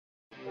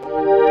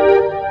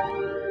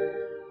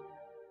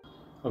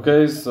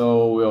Okay,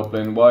 so we are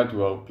playing white,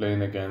 we are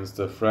playing against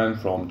a friend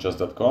from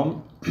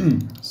chess.com.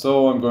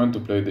 So I'm going to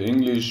play the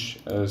English,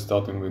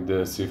 starting with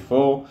the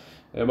c4.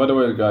 By the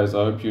way, guys,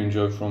 I hope you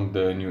enjoyed from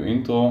the new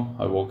intro.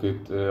 I worked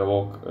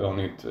on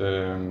it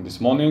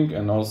this morning,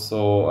 and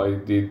also I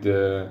did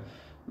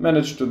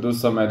manage to do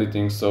some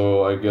editing,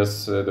 so I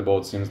guess the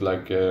board seems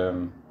like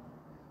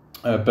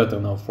better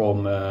now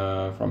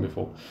from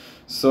before.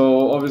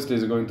 So obviously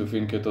he's going to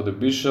think to the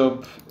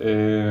bishop.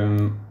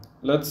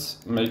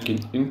 Let's make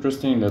it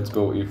interesting. Let's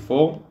go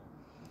e4.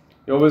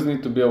 You always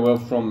need to be aware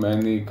from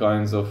any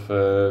kinds of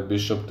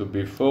bishop to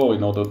b4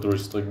 in order to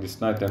restrict this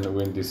knight and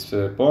win this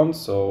pawn.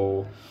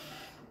 So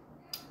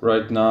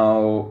right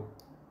now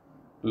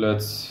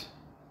let's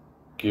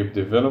keep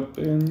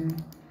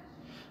developing.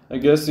 I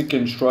guess he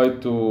can try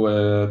to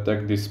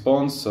attack this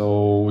pawn,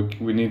 so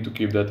we need to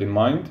keep that in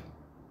mind.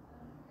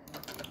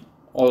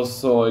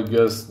 Also, I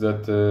guess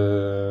that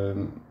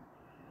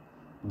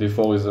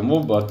d4 is a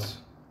move, but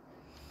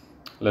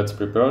let's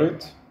prepare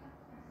it.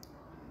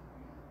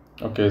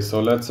 Okay, so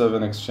let's have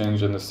an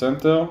exchange in the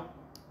center.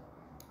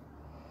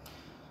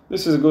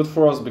 This is good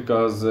for us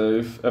because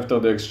if after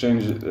the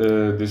exchange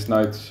this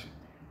knight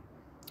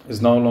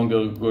is no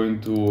longer going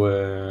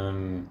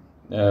to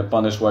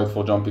punish white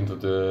for jumping to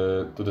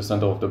the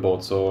center of the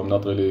board, so I'm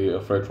not really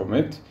afraid from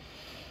it.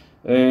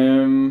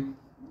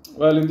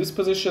 Well, in this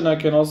position I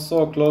can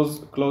also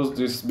close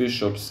this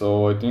bishop,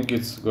 so I think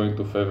it's going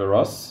to favor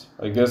us.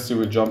 I guess he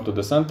will jump to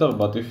the center,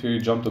 but if he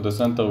jump to the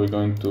center we're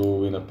going to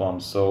win a pawn.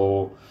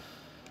 So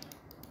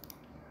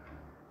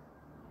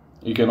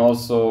he can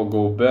also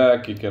go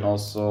back, he can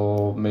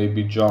also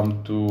maybe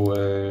jump to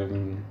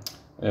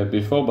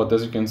b4, but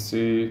as you can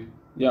see,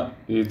 yeah,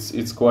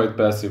 it's quite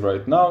passive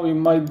right now. He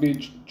might be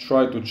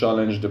try to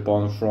challenge the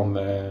pawn from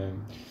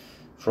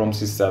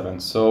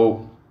c7.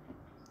 So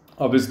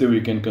obviously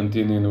we can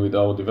continue with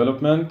our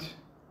development.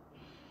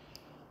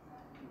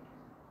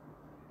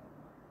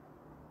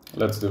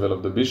 Let's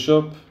develop the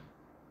bishop.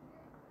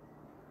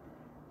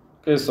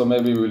 Okay, so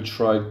maybe we'll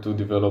try to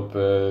develop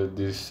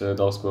this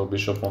dark square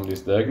bishop from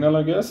this diagonal,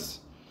 I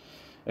guess.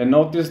 And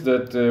notice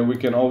that we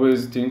can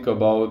always think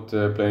about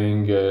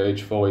playing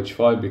h4,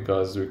 h5,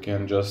 because we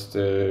can just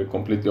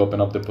completely open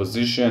up the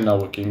position.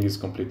 Our king is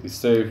completely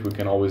safe. We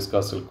can always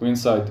castle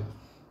queenside.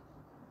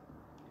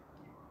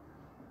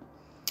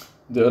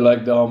 There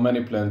are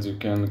many plans. You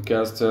can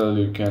castle,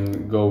 you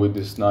can go with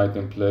this knight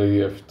and play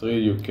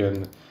f3, you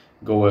can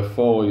go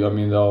f4. I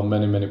mean, there are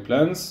many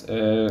plans.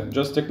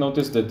 Just take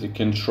notice that you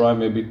can try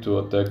maybe to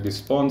attack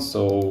this pawn.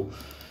 So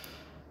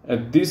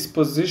at this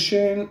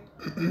position,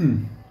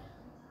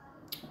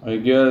 I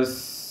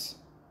guess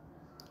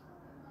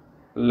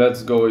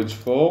let's go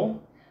h4,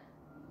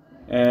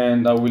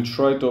 and I will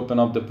try to open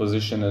up the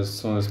position as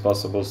soon as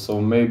possible.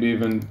 So maybe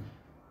even,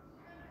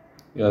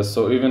 yeah,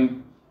 so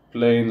even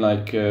playing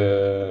like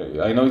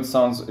I know it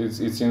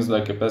seems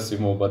like a passive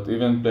move, but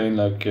even playing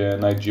like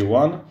knight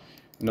g1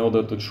 in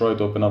order to try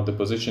to open up the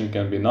position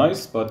can be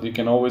nice, but you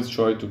can always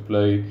try to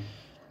play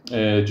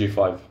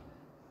g5.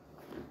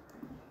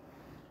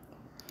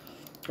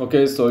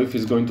 Okay, so if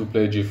he's going to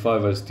play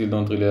g5, I still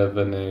don't really have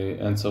any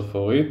answer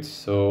for it.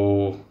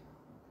 So,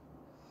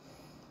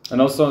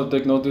 and also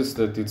take notice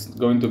that it's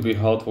going to be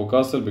hard for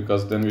castle,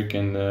 because then we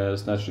can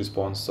snatch this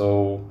pawn.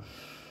 So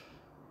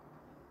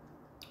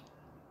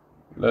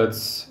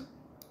let's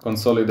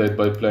consolidate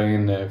by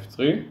playing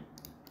f3.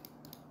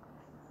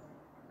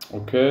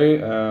 Okay,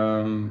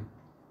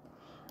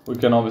 we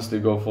can obviously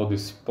go for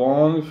this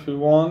pawn if we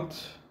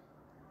want.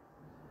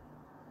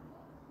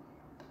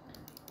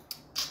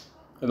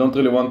 I don't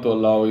really want to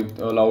allow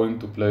him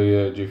to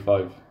play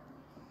g5.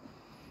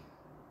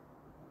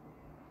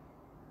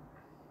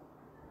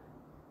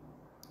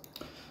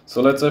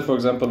 So let's say, for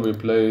example, we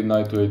play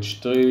knight to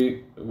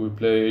h3, we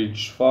play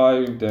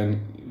h5, then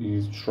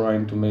he's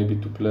trying to maybe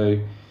to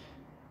play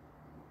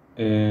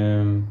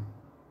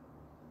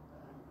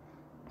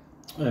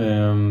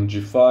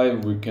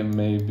g5. We can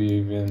maybe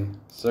even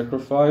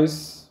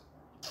sacrifice.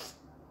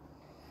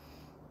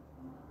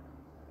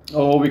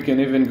 Or we can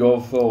even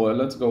go for,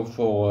 let's go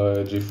for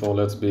g4,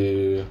 let's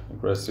be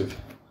aggressive.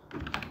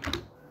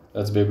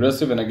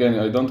 And again,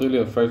 I don't really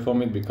afraid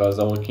from it because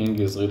our king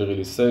is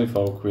really safe,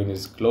 our queen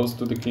is close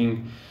to the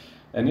king.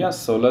 And yes,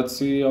 so let's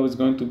see how it's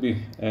going to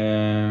be.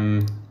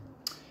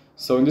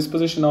 So in this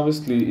position,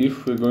 obviously,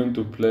 if we're going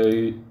to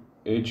play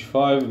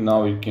h5,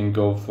 now we can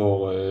go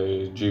for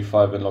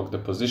g5 and lock the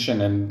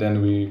position, and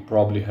then we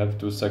probably have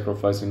to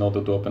sacrifice in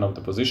order to open up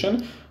the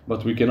position.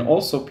 But we can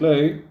also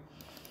play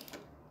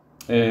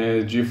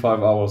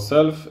g5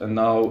 ourselves, and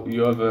now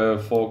you have a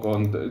fork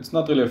on it's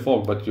not really a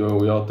fork, but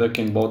we are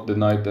taking both the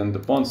knight and the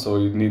pawn, so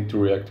you need to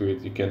react to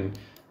it. You can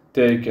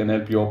take and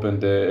help you open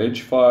the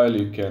h file,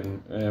 you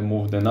can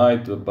move the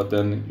knight, but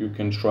then you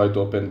can try to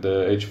open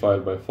the h file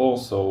by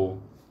force. So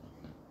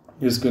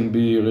this can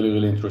be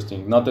really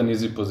interesting. Not an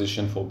easy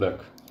position for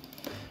black.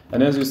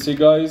 And as you see,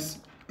 guys,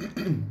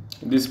 in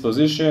this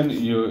position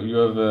you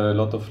have a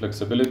lot of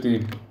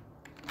flexibility.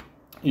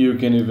 You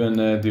can even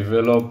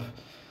develop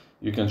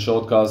You can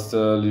short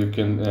castle, you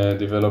can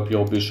develop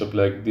your bishop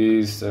like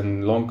this,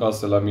 and long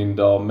castle. I mean,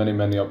 there are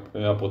many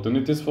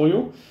opportunities for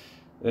you.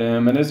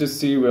 And as you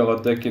see, we are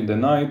attacking the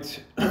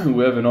knight.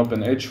 We have an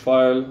open H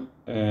file,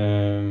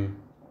 and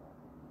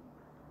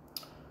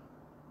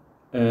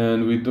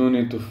we do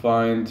need to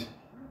find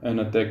an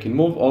attacking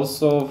move.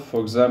 Also,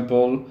 for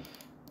example,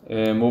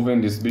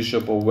 moving this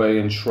bishop away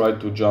and try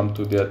to jump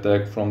to the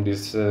attack from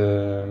this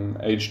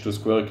H2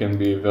 square can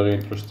be a very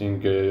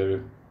interesting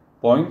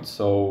point.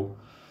 So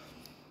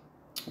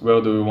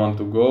where do we want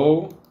to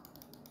go?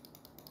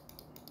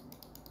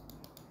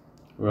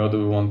 Where do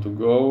we want to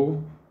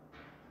go?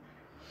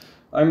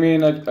 I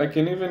mean, I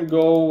can even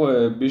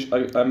go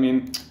bishop. I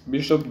mean,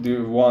 bishop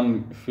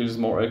d1 feels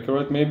more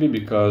accurate maybe,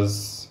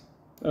 because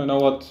you know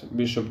what,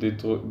 bishop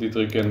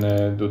d3 can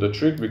do the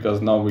trick,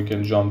 because now we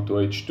can jump to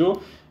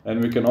h2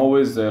 and we can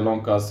always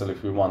long castle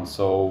if we want.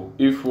 So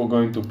if we're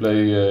going to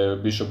play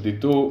bishop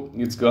d2,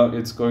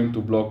 it's going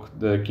to block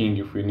the king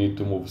if we need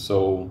to move.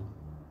 So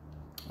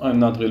I'm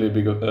not really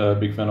a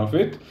big fan of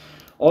it.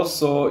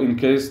 Also, in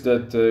case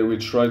that we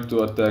try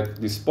to attack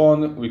this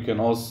pawn, we can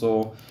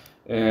also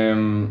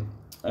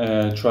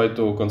try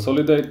to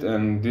consolidate,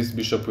 and this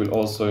bishop will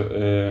also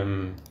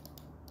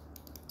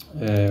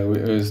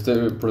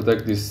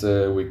protect this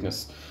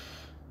weakness.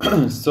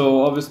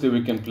 So obviously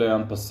we can play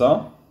en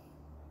passant.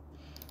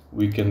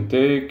 We can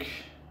take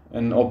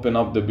and open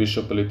up the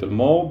bishop a little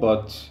more,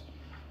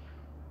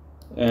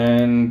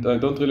 and I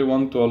don't really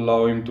want to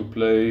allow him to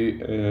play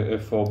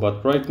f4,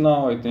 but right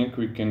now I think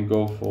we can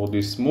go for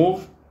this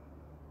move,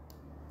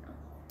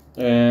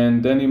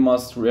 and then he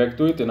must react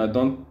to it, and I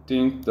don't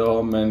think there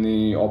are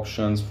many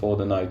options for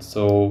the knight.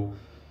 So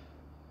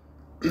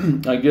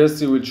I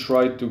guess he will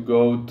try to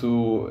go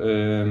to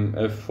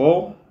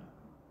f4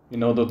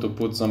 in order to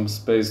put some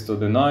space to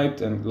the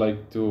knight, and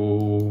like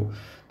to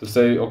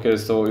say, okay,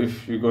 so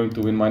if you're going to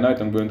win my knight,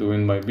 I'm going to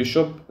win my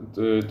bishop,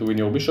 to win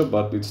your bishop,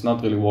 but it's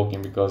not really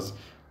working, because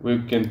we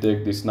can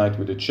take this knight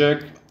with a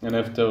check, and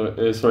after,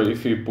 if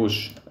we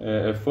push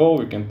f4,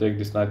 we can take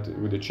this knight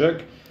with a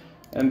check,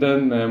 and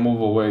then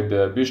move away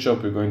the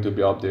bishop. We're going to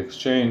be up the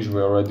exchange,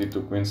 we are ready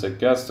to queenside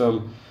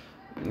castle,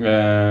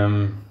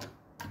 and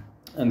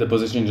the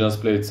position just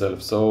play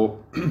itself.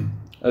 So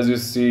as you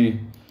see,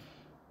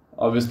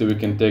 obviously we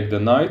can take the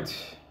knight,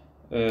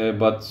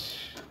 but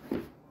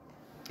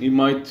he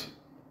might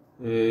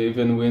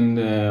even win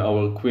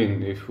our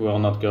queen if we are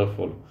not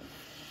careful.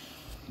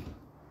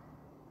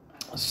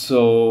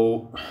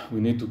 So we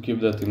need to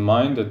keep that in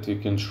mind, that he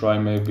can try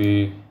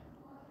maybe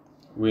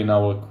win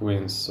our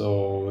queen.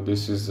 So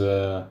this is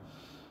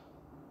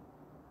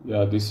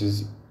this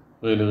is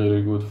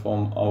really good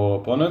from our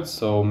opponent.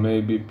 So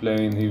maybe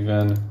playing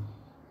even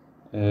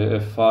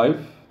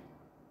f5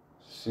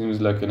 seems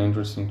like an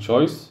interesting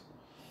choice,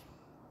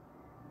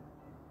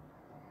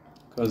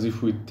 because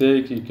if we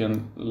take, he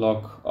can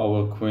lock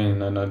our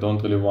queen, and I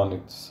don't really want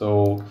it.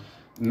 So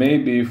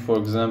maybe, for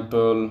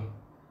example,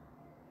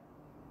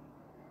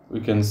 we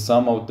can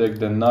somehow take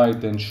the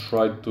knight and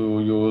try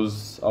to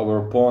use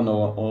our pawn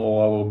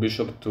or our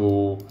bishop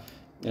to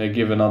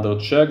give another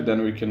check.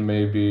 Then we can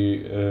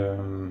maybe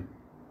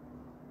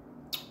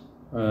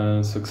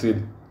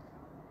succeed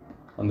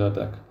on the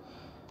attack.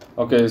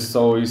 Okay,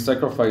 so he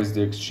sacrificed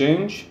the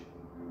exchange,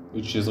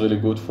 which is really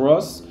good for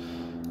us.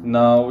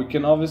 Now we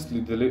can obviously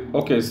delete.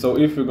 Okay, so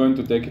if we're going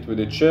to take it with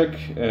a check,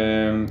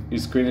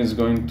 his queen is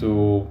going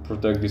to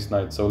protect this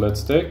knight. So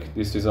let's take.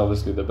 This is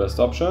obviously the best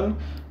option.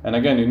 And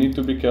again, you need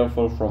to be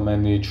careful from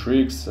any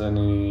tricks,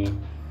 any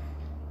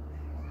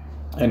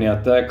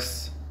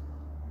attacks.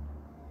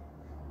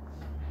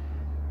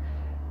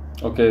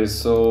 Okay,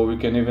 so we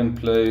can even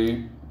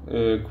play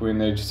queen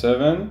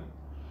h7.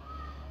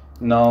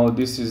 Now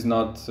this is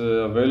not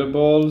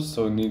available,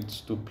 so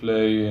needs to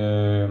play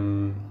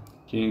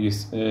king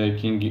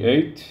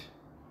e8.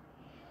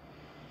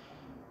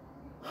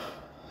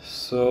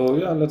 So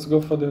yeah, let's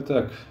go for the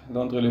attack.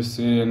 Don't really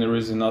see any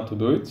reason not to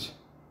do it.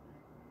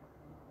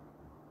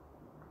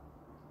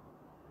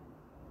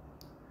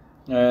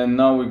 And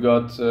now we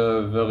got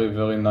a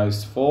very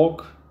nice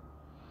fork.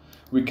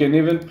 We can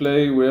even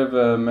play, we have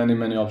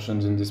many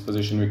options in this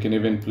position. We can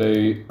even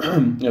play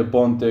a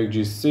pawn take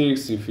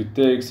g6. If he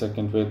takes, I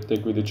can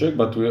take with the check,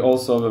 but we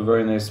also have a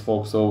very nice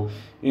fork. So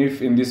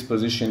if in this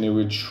position you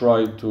will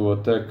try to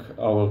attack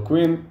our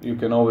queen, you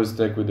can always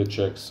take with the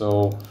check.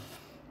 So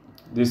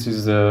this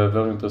is a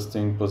very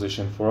interesting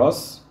position for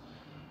us.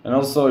 And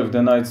also if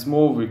the knights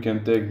move, we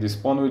can take this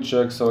pawn with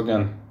check. So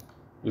again,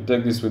 you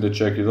take this with the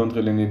check, you don't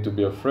really need to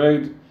be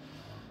afraid.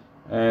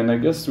 And I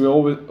guess we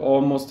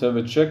almost have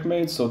a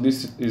checkmate. So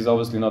this is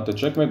obviously not a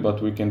checkmate,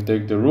 but we can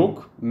take the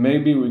rook.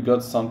 Maybe we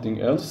got something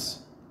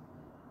else.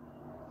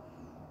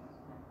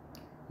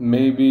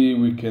 Maybe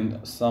we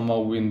can somehow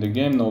win the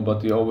game. No,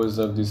 but we always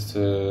have this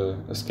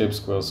escape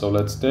square. So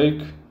let's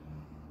take.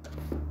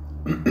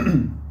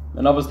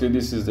 And obviously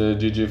this is the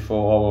GG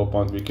for our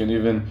opponent. We can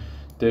even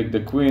take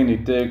the queen, we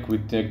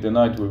take the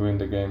knight, we win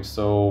the game.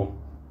 So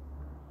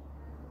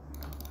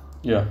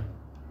yeah.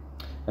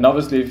 And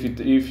obviously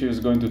if he's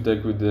going to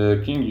take with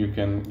the king, you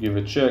can give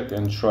a check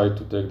and try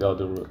to take the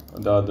other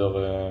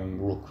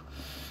rook.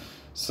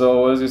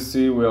 So as you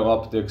see, we are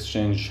up the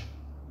exchange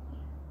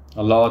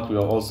a lot. We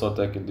are also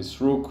attacking this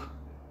rook.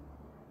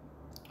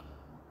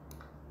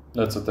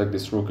 Let's attack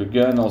this rook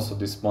again. Also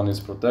this pawn is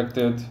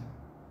protected.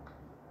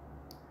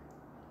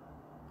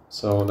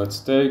 So let's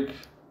take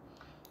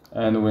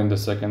and win the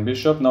second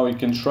bishop. Now we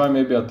can try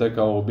maybe attack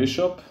our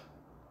bishop.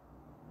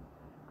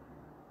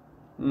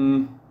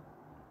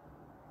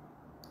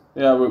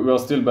 Yeah, we are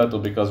still better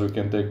because we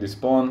can take this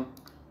pawn.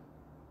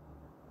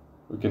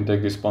 We can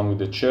take this pawn with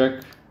the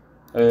check.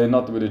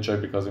 Not with the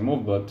check because he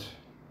moved, but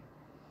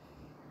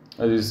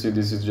as you see,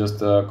 this is just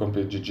a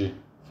complete GG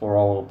for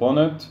our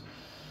opponent.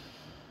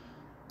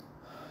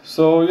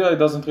 So yeah, it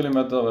doesn't really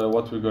matter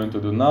what we're going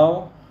to do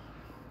now.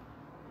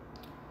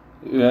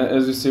 Yeah,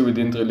 as you see, we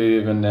didn't really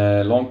even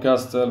long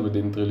castle, we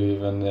didn't really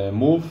even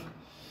move.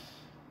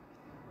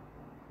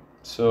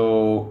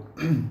 So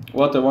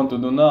what I want to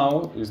do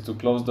now is to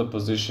close the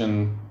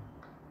position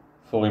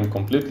for him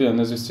completely,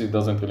 and as you see, it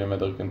doesn't really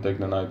matter, you can take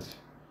the knight.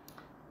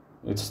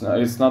 It's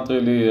not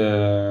really,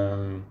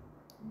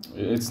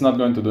 it's not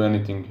going to do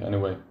anything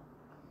anyway.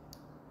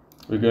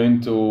 We're going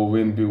to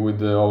win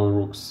with our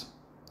rooks.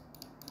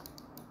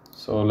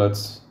 So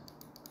let's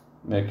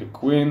make a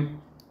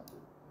queen.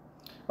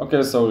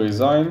 Okay, so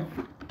resign.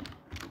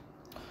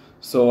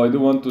 So I do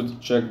want to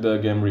check the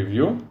game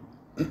review.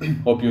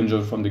 Hope you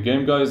enjoyed from the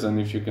game, guys, and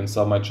if you can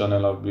sub my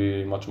channel, I'll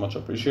be much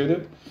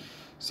appreciated.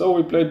 So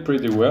we played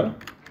pretty well.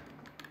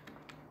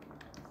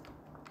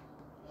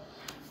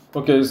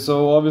 Okay,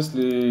 so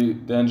obviously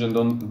the engine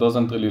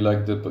doesn't really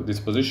like this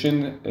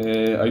position.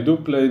 I do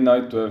play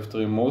knight to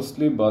f3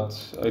 mostly, but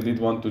I did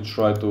want to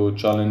try to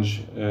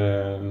challenge,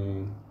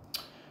 to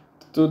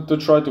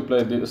try to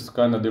play this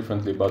kind of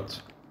differently, but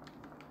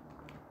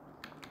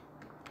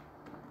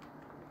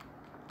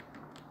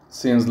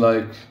seems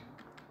like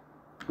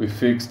we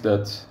fixed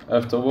that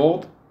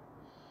afterward.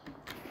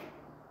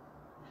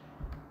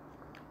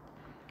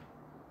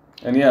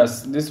 And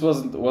yes, this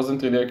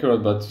wasn't really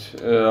accurate, but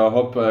I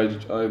hope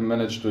I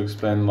managed to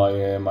explain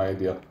my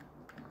idea.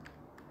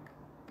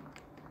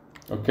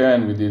 Okay,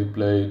 and we did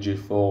play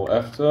g4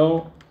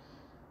 after.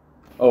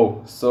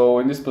 Oh, so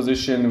in this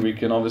position we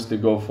can obviously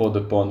go for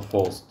the pawn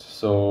first.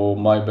 So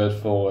my bad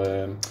for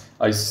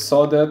I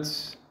saw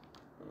that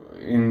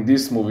in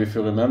this move, if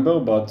you remember,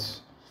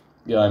 but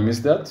yeah, I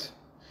missed that.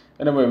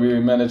 Anyway, we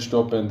managed to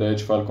open the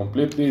h file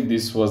completely.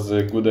 This was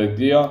a good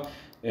idea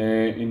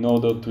in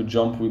order to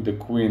jump with the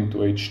queen to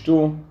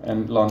h2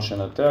 and launch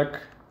an attack.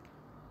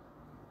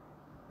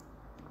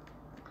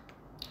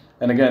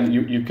 And again,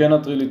 you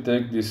cannot really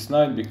take this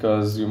knight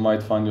because you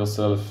might find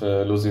yourself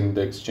losing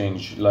the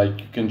exchange.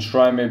 Like, you can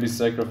try maybe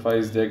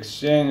sacrifice the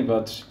exchange,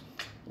 but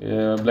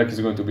black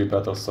is going to be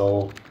better.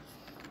 So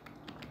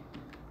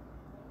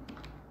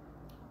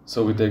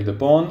we take the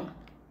pawn,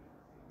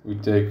 we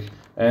take,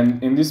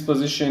 and in this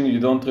position you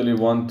don't really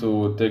want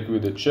to take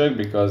with the check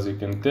because you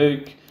can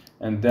take,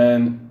 and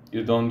then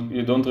you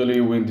don't really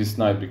win this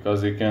knight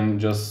because you can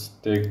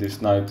just take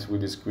this knight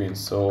with this queen.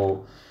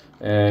 So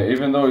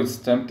even though it's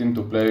tempting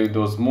to play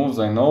those moves,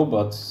 I know,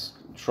 but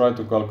try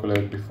to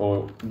calculate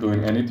before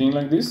doing anything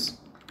like this.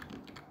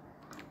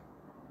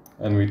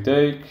 And we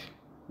take,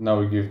 now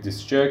we give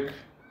this check.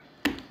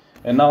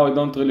 And now I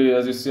don't really,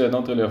 as you see, I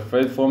don't really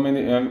afraid from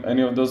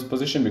any of those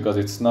positions because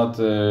it's not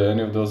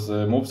any of those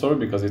moves, sorry,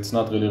 because it's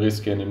not really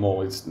risky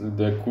anymore. It's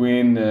the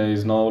queen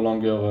is no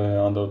longer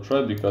under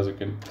threat because you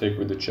can take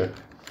with the check.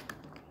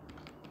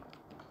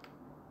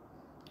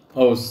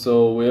 Oh,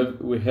 so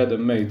we had a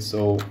mate,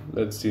 so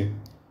let's see.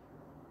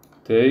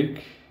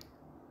 Take.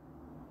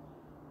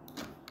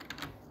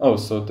 Oh,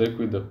 so take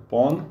with the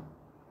pawn.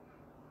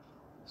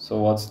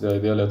 So what's the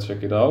idea? Let's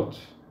check it out.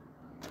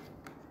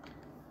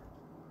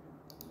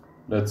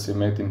 Let's see,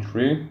 mate in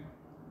 3.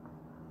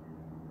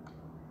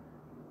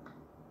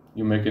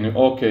 You make a new,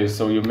 okay,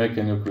 so you make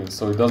a new queen.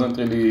 So it doesn't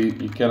really,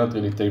 you cannot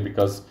really take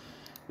because,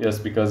 yes,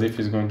 because if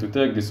he's going to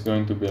take, this is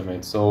going to be a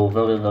mate. So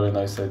very, very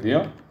nice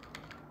idea.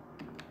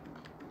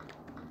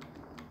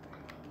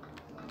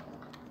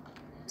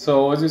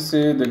 So as you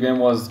see, the game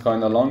was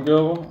kind of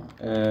longer.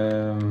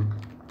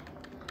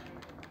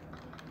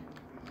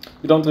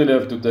 You don't really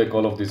have to take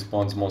all of these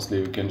pawns.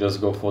 Mostly you can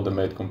just go for the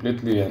mate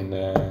completely and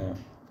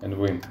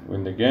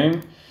win the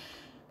game.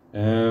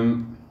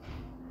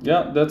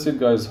 Yeah, that's it,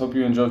 guys. Hope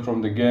you enjoyed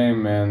from the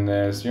game,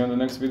 and see you in the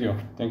next video.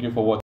 Thank you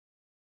for watching.